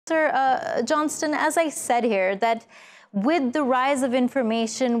Dr. Johnston, as I said here, that with the rise of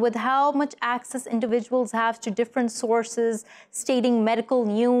information, with how much access individuals have to different sources stating medical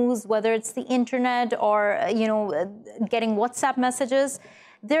news, whether it's the internet or, getting WhatsApp messages,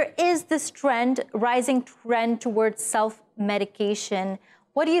 there is this rising trend towards self-medication.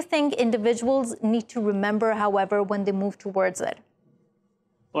 What do you think individuals need to remember, however, when they move towards it?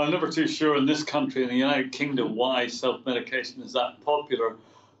 Well, I'm never too sure in this country, in the United Kingdom, why self-medication is that popular.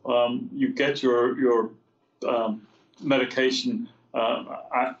 You get your medication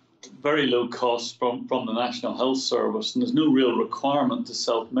at very low cost from the National Health Service, and there's no real requirement to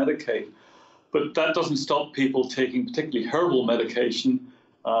self-medicate. But that doesn't stop people taking particularly herbal medication,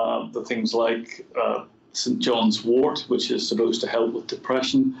 the things like St. John's wort, which is supposed to help with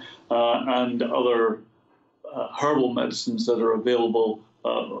depression, and other herbal medicines that are available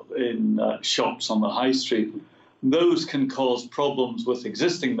in shops on the high street. Those can cause problems with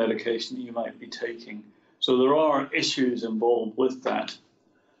existing medication that you might be taking. So there are issues involved with that.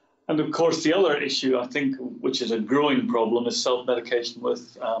 And of course, the other issue, I think, which is a growing problem, is self-medication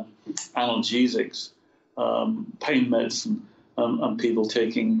with analgesics, pain medicine, and people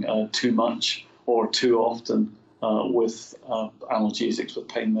taking too much or too often with analgesics, with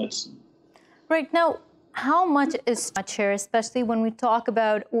pain medicine. Right. Now, how much is much here, especially when we talk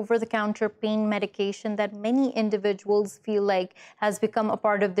about over-the-counter pain medication that many individuals feel like has become a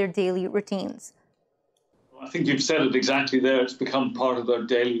part of their daily routines? I think you've said it exactly there. It's become part of their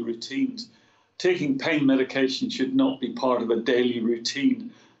daily routines. Taking pain medication should not be part of a daily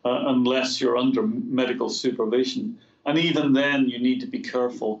routine unless you're under medical supervision. And even then, you need to be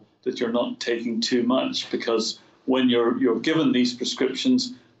careful that you're not taking too much, because when you're given these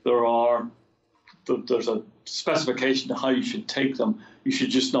prescriptions, there's a specification to how you should take them. You should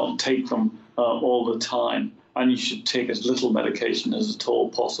just not take them all the time, and you should take as little medication as at all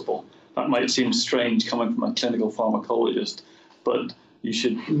possible. That might seem strange coming from a clinical pharmacologist, but you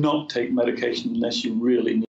should not take medication unless you really need